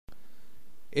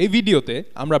এই ভিডিওতে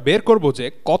আমরা বের করব যে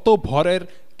কত ভরের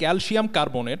ক্যালসিয়াম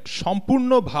কার্বনেট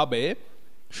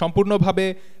সম্পূর্ণভাবে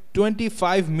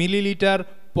 25 মিলিলিটার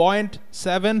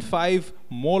 0.75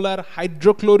 মোলার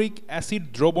হাইড্রোক্লোরিক অ্যাসিড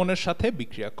দ্রবণের সাথে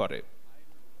বিক্রিয়া করে।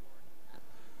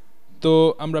 তো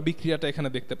আমরা বিক্রিয়াটা এখানে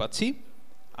দেখতে পাচ্ছি।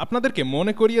 আপনাদেরকে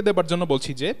মনে করিয়ে দেবার জন্য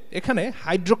বলছি যে এখানে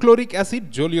হাইড্রোক্লোরিক অ্যাসিড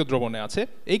জলীয় দ্রবণে আছে,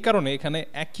 এই কারণে এখানে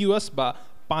অ্যাকিউয়াস বা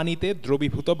পানিতে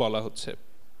দ্রবীভূত বলা হচ্ছে।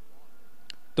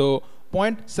 তো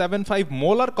 0.75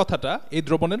 মোলার কথাটা এই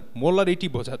দ্রবণের মোলারিটি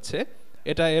বোঝাচ্ছে,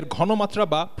 এটা এর ঘনমাত্রা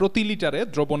বা প্রতি লিটারে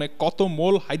দ্রবণে কত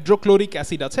মোল হাইড্রোক্লোরিক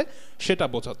অ্যাসিড আছে সেটা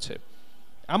বোঝাচ্ছে।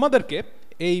 আমাদেরকে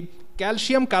এই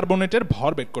ক্যালসিয়াম কার্বনেটের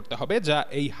ভর বের করতে হবে, যা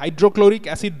এই হাইড্রোক্লোরিক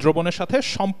অ্যাসিড দ্রবণের সাথে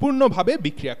সম্পূর্ণভাবে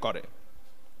বিক্রিয়া করে।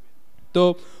 তো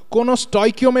কোনো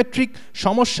স্টয়কিওমেট্রিক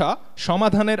সমস্যা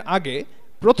সমাধানের আগে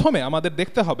প্রথমে আমাদের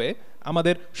দেখতে হবে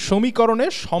আমাদের সমীকরণে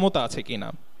সমতা আছে কিনা।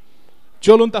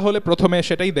 চলুন তাহলে প্রথমে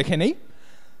সেটাই দেখে নেই।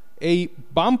 এই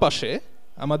বাম পাশে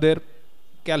আমাদের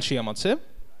ক্যালসিয়াম আছে,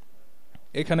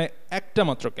 এখানে একটা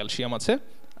মাত্র ক্যালসিয়াম আছে,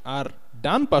 আর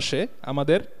ডান পাশে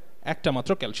আমাদের একটা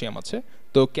মাত্র ক্যালসিয়াম আছে।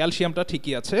 তো ক্যালসিয়ামটা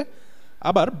ঠিকই আছে।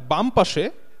 আবার বাম পাশে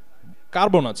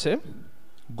কার্বন আছে,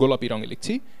 গোলাপি রঙে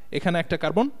লিখছি, এখানে একটা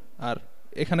কার্বন আর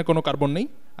এখানে কোনো কার্বন নেই,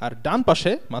 আর ডান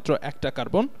পাশে মাত্র একটা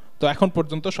কার্বন। তো এখন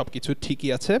পর্যন্ত সব কিছু ঠিকই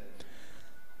আছে।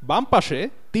 বাম পাশে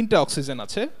 3টা অক্সিজেন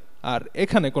আছে, আর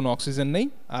এখানে কোনো অক্সিজেন নেই,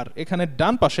 আর এখানে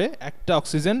ডান পাশে একটা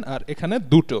অক্সিজেন আর এখানে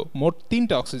দুটো, মোট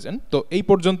 3টা অক্সিজেন। তো এই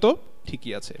পর্যন্ত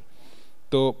ঠিকই আছে।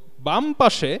 তো বাম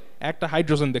পাশে একটা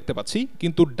হাইড্রোজেন দেখতে পাচ্ছি,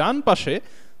 কিন্তু ডান পাশে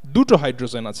দুটো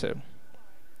হাইড্রোজেন আছে,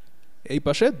 এই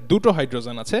পাশে দুটো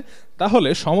হাইড্রোজেন আছে। তাহলে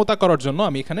সমতা করার জন্য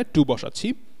আমি এখানে 2 বসাচ্ছি।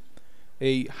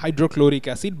 এই হাইড্রোক্লোরিক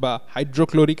অ্যাসিড বা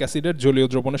হাইড্রোক্লোরিক অ্যাসিডের জলীয়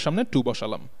দ্রবণের সামনে 2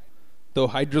 বসালাম। তো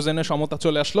হাইড্রোজেনের সমতা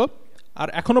চলে আসলো। আর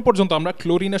এখনো পর্যন্ত আমরা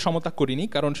ক্লোরিনের সমতা করিনি,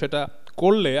 কারণ সেটা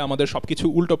করলে আমাদের সবকিছু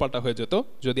উল্টোপাল্টা হয়ে যেত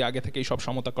যদি আগে থেকেই সব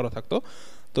সমতা করা থাকতো।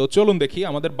 তো চলুন দেখি,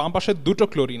 আমাদের বাম পাশে দুটো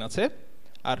ক্লোরিন আছে,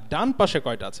 আর ডান পাশে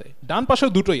কয়টা আছে? ডান পাশে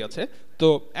দুটোই আছে। তো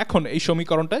এখন এই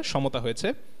সমীকরণটায় সমতা হয়েছে।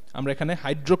 আমরা এখানে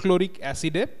হাইড্রোক্লোরিক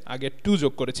অ্যাসিডে আগে 2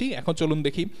 যোগ করেছি। এখন চলুন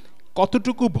দেখি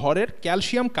কতটুকু ভরের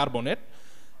ক্যালসিয়াম কার্বনেট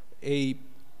এই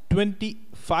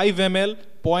 25 ml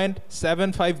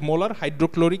 0.75 মোলার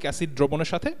হাইড্রোক্লোরিক অ্যাসিড দ্রবণের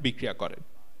সাথে বিক্রিয়া করে।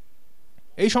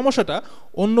 এই সমস্যাটা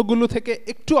অন্যগুলো থেকে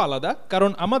একটু আলাদা,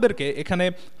 কারণ আমাদেরকে এখানে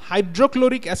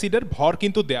হাইড্রোক্লোরিক অ্যাসিডের ভর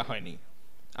কিন্তু দেয়া হয়নি।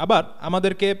 আবার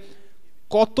আমাদেরকে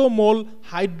কত মোল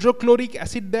হাইড্রোক্লোরিক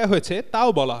অ্যাসিড দেয়া হয়েছে তাও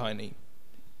বলা হয়নি।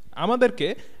 আমাদেরকে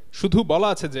শুধু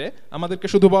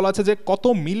বলা আছে যে কত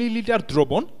মিলিলিটার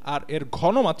দ্রবণ আর এর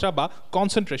ঘনমাত্রা বা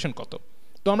কনসেন্ট্রেশন কত।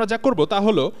 তো আমরা যা করব তা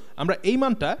হলো আমরা এই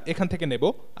মানটা এখান থেকে নেব,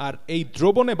 আর এই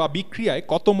দ্রবণে বা বিক্রিয়ায়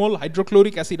কত মোল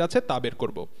হাইড্রোক্লোরিক অ্যাসিড আছে তা বের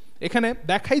করব। এখানে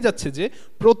দেখাই যাচ্ছে যে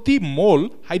প্রতি মোল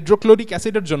হাইড্রোক্লোরিক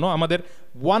অ্যাসিডের জন্য আমাদের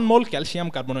 1 মোল ক্যালসিয়াম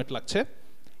কার্বনেট লাগছে।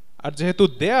 আর যেহেতু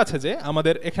দেয়া আছে যে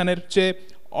আমাদের এখানের চেয়ে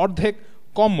অর্ধেক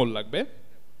কম মোল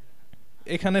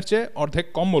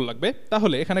লাগবে,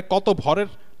 তাহলে এখানে কত ভরের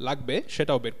লাগবে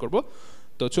সেটাও বের করব।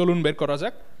 তো চলুন বের করা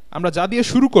যাক। আমরা যা দিয়ে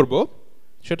শুরু করব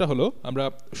সেটা হলো, আমরা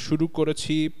শুরু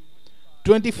করেছি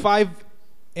 25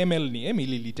 ml নিয়ে,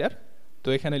 মিলিলিটার। তো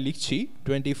এখানে লিখছি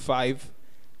 25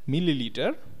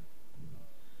 মিলিলিটার,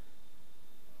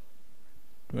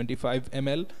 25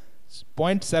 ml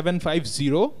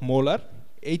 0.750 মোলার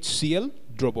HCl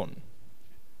দ্রবণ।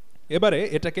 এবারে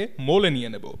এটাকে মোলে নিয়ে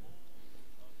নেব।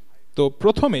 তো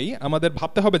প্রথমেই আমাদের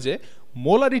ভাবতে হবে যে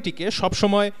মোলারিটিকে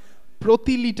সবসময়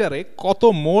প্রতি লিটারে কত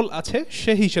মোল আছে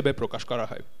সে হিসেবে প্রকাশ করা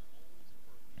হয়।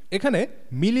 এখানে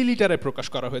মিলিলিটারে প্রকাশ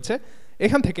করা হয়েছে,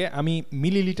 এখান থেকে আমি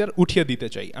মিলিলিটার উঠিয়ে দিতে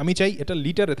চাই। আমি চাই এটা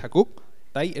লিটারে থাকুক,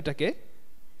 তাই এটাকে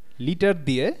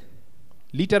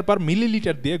লিটার পার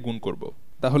মিলিলিটার দিয়ে গুণ করব।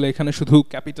 তাহলে এখানে শুধু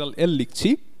ক্যাপিটাল L লিখছি।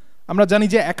 আমরা জানি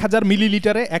যে 1000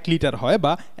 মিলিলিটারে 1 লিটার হয়,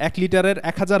 বা 1 লিটারের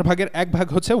 1000 ভাগের 1 ভাগ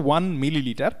হচ্ছে 1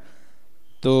 মিলিলিটার।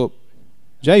 তো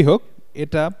যাই হোক,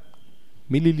 এটা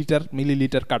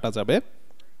মিলিলিটার কাটা যাবে।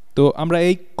 তো আমরা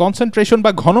এই কনসেন্ট্রেশন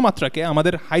বা ঘনমাত্রাকে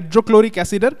আমাদের হাইড্রোক্লোরিক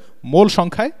অ্যাসিডের মোল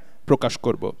সংখ্যায় প্রকাশ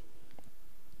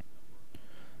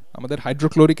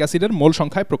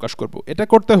করব। এটা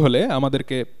করতে হলে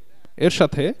আমাদেরকে এর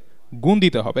সাথে গুণ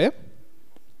দিতে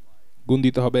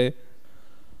হবে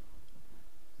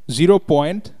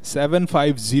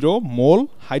 0.750 মোল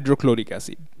হাইড্রোক্লোরিক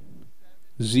অ্যাসিড,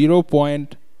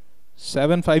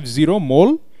 0.750 মোল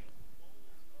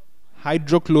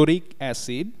হাইড্রোক্লোরিক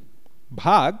অ্যাসিড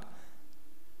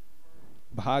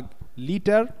ভাগ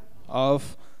litre of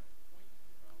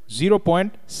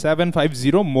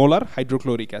 0.750 molar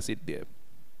hydrochloric acid দিয়ে।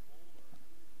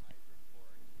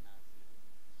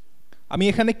 আমি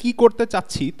এখানে কি করতে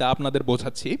চাচ্ছি তা আপনাদের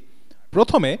বোঝাচ্ছি।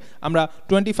 প্রথমে আমরা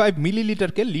 25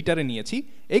 মিলিলিটারকে লিটারে নিয়েছি,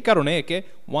 এই কারণে একে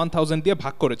 1000 দিয়ে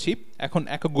ভাগ করেছি। এখন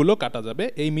এককগুলো কাটা যাবে,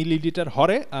 এই মিলিলিটার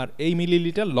হরে আর এই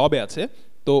মিলিলিটার লবে আছে,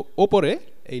 তো ওপরে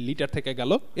এই লিটার থেকে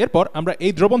গেল। এরপর আমরা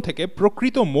এই দ্রবণ থেকে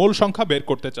প্রকৃত মোল সংখ্যা বের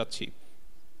করতে চাচ্ছি।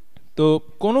 তো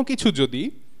কোনো কিছু যদি,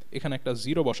 এখানে একটা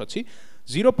 0 বসাচ্ছি,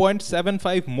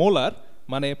 0.75 মোলার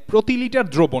মানে প্রতি লিটার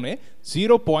দ্রবণে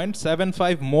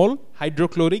 0.75 মোল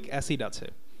হাইড্রোক্লোরিক অ্যাসিড আছে।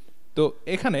 তো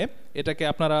এখানে এটাকে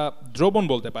আপনারা দ্রবণ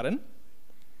বলতে পারেন।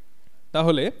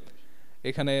 তাহলে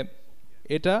এখানে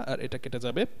এটা আর এটা কেটে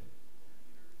যাবে,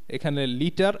 এখানে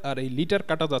লিটার আর এই লিটার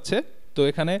কাটা যাচ্ছে, তো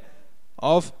এখানে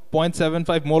অফ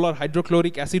 0.75 মোলার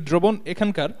হাইড্রোক্লোরিক অ্যাসিড দ্রবণ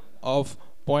এখানকার অফ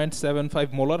 0.75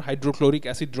 মোলার হাইড্রোক্লোরিক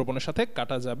অ্যাসিড দ্রবণের সাথে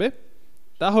কাটা যাবে।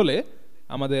 তাহলে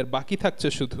আমাদের বাকি থাকছে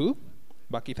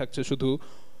শুধু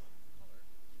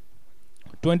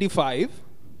 25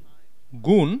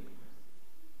 গুণ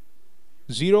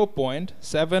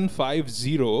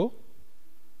 0.750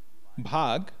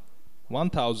 ভাগ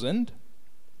 1000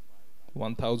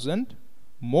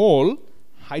 মোল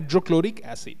হাইড্রোক্লোরিক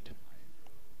অ্যাসিড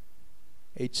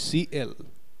HCl।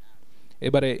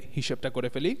 এবারে হিসাবটা করে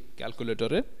ফেলি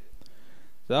ক্যালকুলেটরে।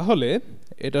 তাহলে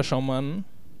এটা সমান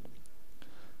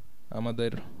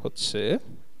আমাদের হচ্ছে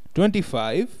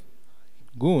 25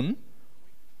 গুণ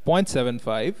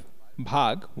 0.75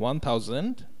 ভাগ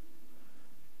 1000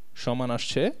 সমান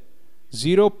আসছে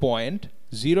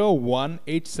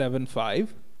 0.01875।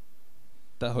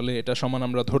 তাহলে এটা সমান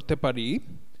আমরা ধরতে পারি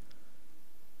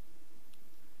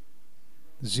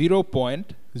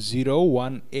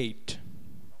 0.018।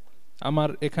 আমার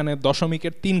এখানে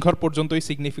দশমিকের 3 ঘর পর্যন্তই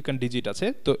সিগনিফিক্যান্ট ডিজিট আছে,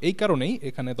 তো এই কারণেই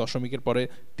এখানে দশমিকের পরে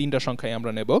 3টা সংখ্যাই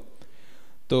আমরা নেব।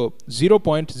 তো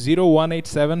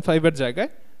 0.01875 এর জায়গায়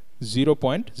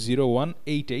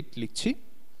 0.0188 লিখছি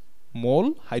মোল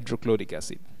হাইড্রোক্লোরিক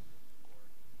অ্যাসিড।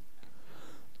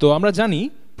 তো আমরা জানি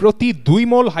প্রতি 2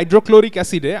 মোল হাইড্রোক্লোরিক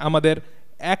অ্যাসিডে আমাদের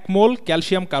 1 মোল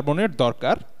ক্যালসিয়াম কার্বনেট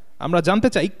দরকার। আমরা জানতে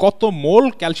চাই কত মোল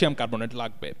ক্যালসিয়াম কার্বনেট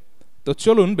লাগবে। তো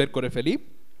চলুন বের করে ফেলি।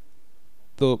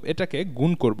 তো এটাকে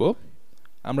গুণ করব,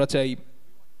 আমরা চাই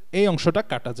এই অংশটা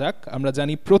কাটা যাক। আমরা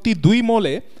জানি প্রতি 2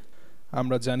 মোলে,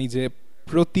 আমরা জানি যে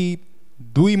প্রতি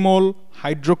 2 মোল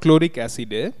হাইড্রোক্লোরিক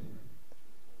অ্যাসিডে,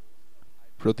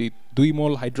 প্রতি 2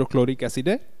 মোল হাইড্রোক্লোরিক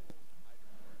অ্যাসিডে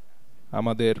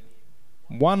আমাদের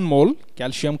 1 মোল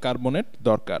ক্যালসিয়াম কার্বনেট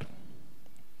দরকার।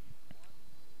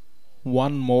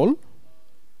 1 মোল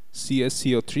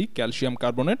CaCO3 ক্যালসিয়াম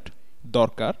কার্বনেট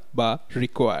দরকার বা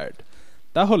রিকোয়ার্ড।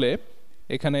 তাহলে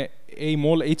এখানে এই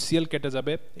মোল HCl কেটে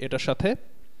যাবে এটার সাথে।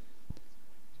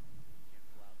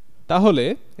 তাহলে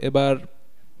এবার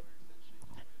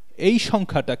এই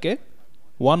সংখ্যাটাকে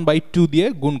 1/2 দিয়ে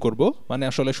গুণ করব, মানে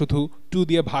আসলে শুধু 2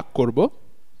 দিয়ে ভাগ করব।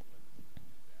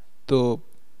 তো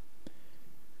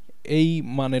এই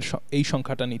মানের এই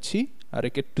সংখ্যাটা নিচ্ছি আর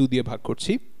একে 2 দিয়ে ভাগ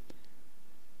করছি।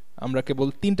 আমরা কেবল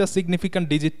 3টা সিগনিফিক্যান্ট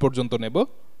ডিজিট পর্যন্ত নেব।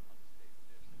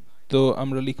 তো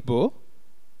আমরা লিখব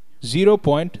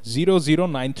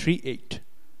 0.00938।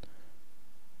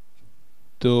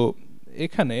 তো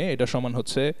এখানে এটা সমান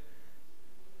হচ্ছে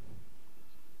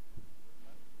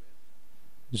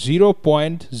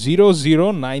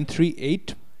 0.00938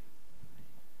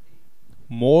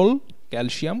 মোল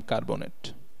ক্যালসিয়াম কার্বনেট,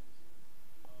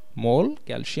 মোল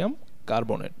ক্যালসিয়াম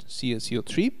কার্বনেট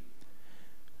CaCO3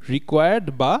 রিকোয়ার্ড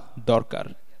বা দরকার।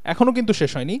 এখনো কিন্তু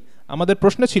শেষ হয়নি, আমাদের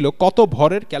প্রশ্ন ছিল কত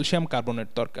ভরের ক্যালসিয়াম কার্বনেট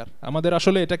দরকার। আমাদের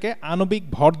আসলে এটাকে আণবিক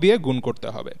ভর দিয়ে গুণ করতে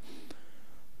হবে।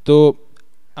 তো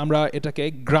আমরা এটাকে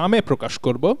গ্রামে প্রকাশ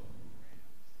করব।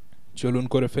 চলুন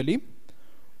করে ফেলি,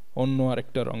 অন্য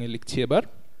আরেকটা রঙে লিখছি এবার।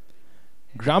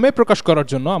 গ্রামে প্রকাশ করার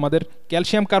জন্য আমাদের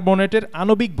ক্যালসিয়াম কার্বনেটের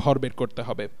আণবিক ভর বের করতে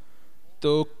হবে।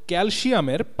 তো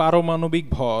ক্যালসিয়ামের পারমাণবিক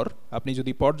ভর আপনি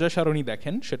যদি পর্যায় সারণী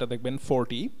দেখেন সেটা দেখবেন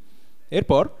 40,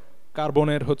 এরপর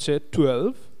কার্বনের হচ্ছে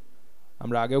 12,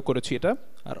 আমরা আগেও করেছি এটা,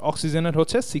 আর অক্সিজেনের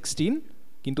হচ্ছে 16,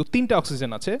 কিন্তু 3টা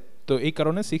অক্সিজেন আছে, তো এই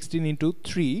কারণে 16 ×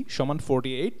 3 সমান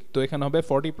 48। তো এখানে হবে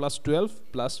 40 + 12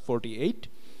 + 48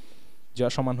 যা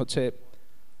সমান হচ্ছে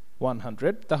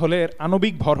 100। তাহলে এর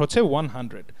আণবিক ভর হচ্ছে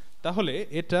 100। তাহলে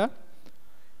এটা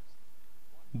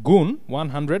গুণ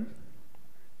 100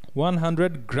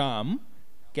 গ্রাম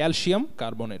ক্যালসিয়াম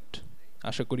কার্বনেট।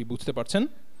 আশা করি বুঝতে পারছেন।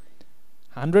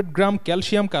 100 গ্রাম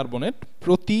ক্যালসিয়াম কার্বনেট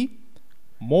প্রতি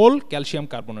মোল ক্যালসিয়াম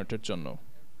কার্বনেটের জন্য,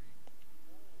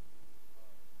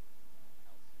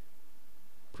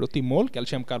 প্রতি মোল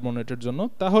ক্যালসিয়াম কার্বনেটের জন্য।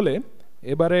 তাহলে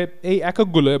এবারে এই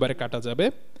এককগুলো এবারে কাটা যাবে।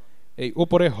 এই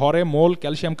উপরে হরে মোল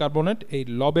ক্যালসিয়াম কার্বনেট, এই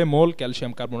লবে মোল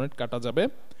ক্যালসিয়াম কার্বনেট কাটা যাবে।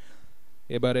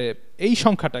 এবারে এই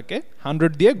সংখ্যাটাকে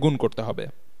 100 দিয়ে গুণ করতে হবে।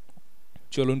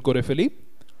 চলুন করে ফেলি।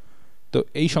 তো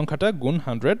এই সংখ্যাটা গুণ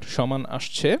 100 সমান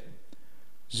আসছে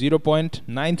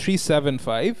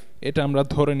 0.9375, এটা আমরা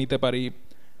ধরে নিতে পারি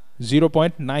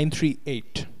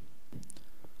 0.938।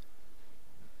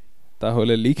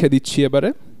 তাহলে লিখে দিচ্ছি এবারে,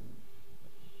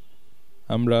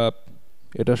 আমরা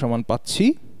এটা সমান পাচ্ছি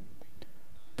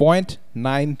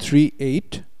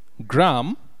 0.938 গ্রাম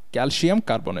ক্যালসিয়াম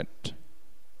কার্বনেট।